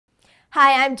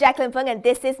Hi, I'm Jaqueline P'ng and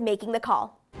this is Making the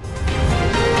Call.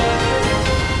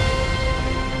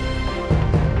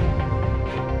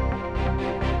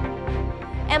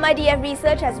 MIDF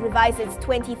Research has revised its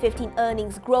 2015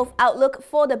 earnings growth outlook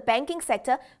for the banking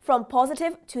sector from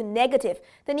positive to negative.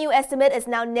 The new estimate is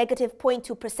now negative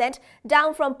 0.2%,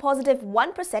 down from positive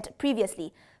 1%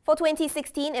 previously. For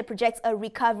 2016, it projects a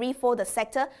recovery for the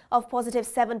sector of positive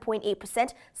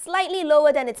 7.8%, slightly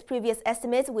lower than its previous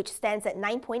estimate, which stands at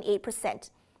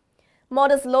 9.8%.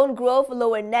 Modest loan growth,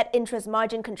 lower net interest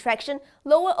margin contraction,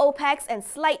 lower OPEX and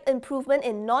slight improvement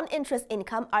in non-interest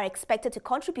income are expected to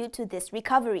contribute to this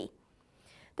recovery.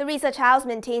 The research house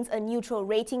maintains a neutral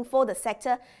rating for the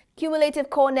sector. Cumulative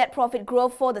core net profit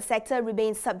growth for the sector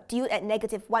remains subdued at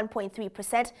negative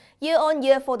 1.3%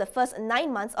 year-on-year for the first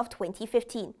 9 months of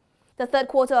 2015. The third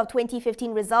quarter of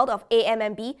 2015 result of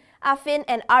AMMB, AFIN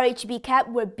and RHB Cap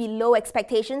were below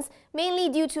expectations, mainly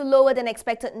due to lower than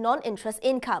expected non-interest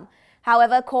income.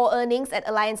 However, core earnings at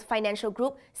Alliance Financial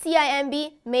Group,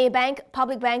 CIMB, Maybank,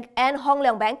 Public Bank and Hong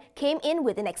Leong Bank came in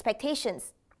within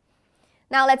expectations.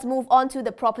 Now let's move on to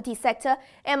the property sector.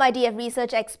 MIDF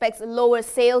Research expects lower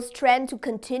sales trend to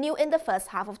continue in the first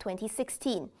half of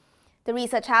 2016. The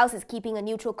research house is keeping a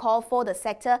neutral call for the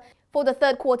sector. For the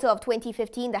third quarter of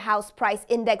 2015, the house price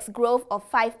index growth of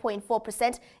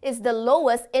 5.4% is the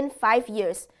lowest in 5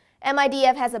 years.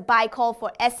 MIDF has a buy call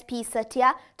for SP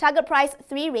Setia, target price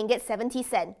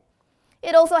RM3.70.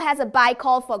 It also has a buy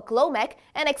call for Glomec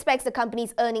and expects the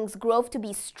company's earnings growth to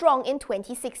be strong in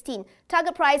 2016,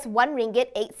 target price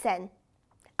RM1.08.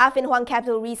 Affin Hwang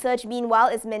Capital Research, meanwhile,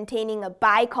 is maintaining a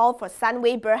buy call for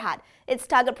Sunway Berhad. Its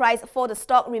target price for the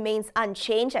stock remains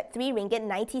unchanged at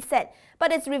RM3.90,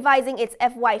 but it's revising its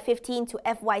FY15 to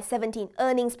FY17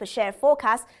 earnings per share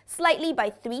forecast slightly by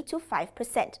 3 to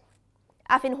 5%.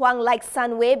 Affin Hwang likes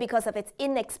Sunway because of its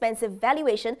inexpensive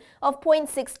valuation of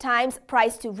 0.6 times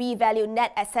price to revalue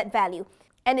net asset value,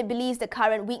 and it believes the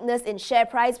current weakness in share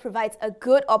price provides a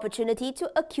good opportunity to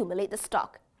accumulate the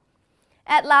stock.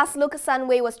 At last look,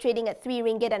 Sunway was trading at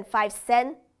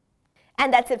RM3.05.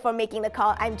 And that's it for Making the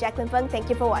Call. I'm Jaqueline P'ng. Thank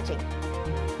you for watching.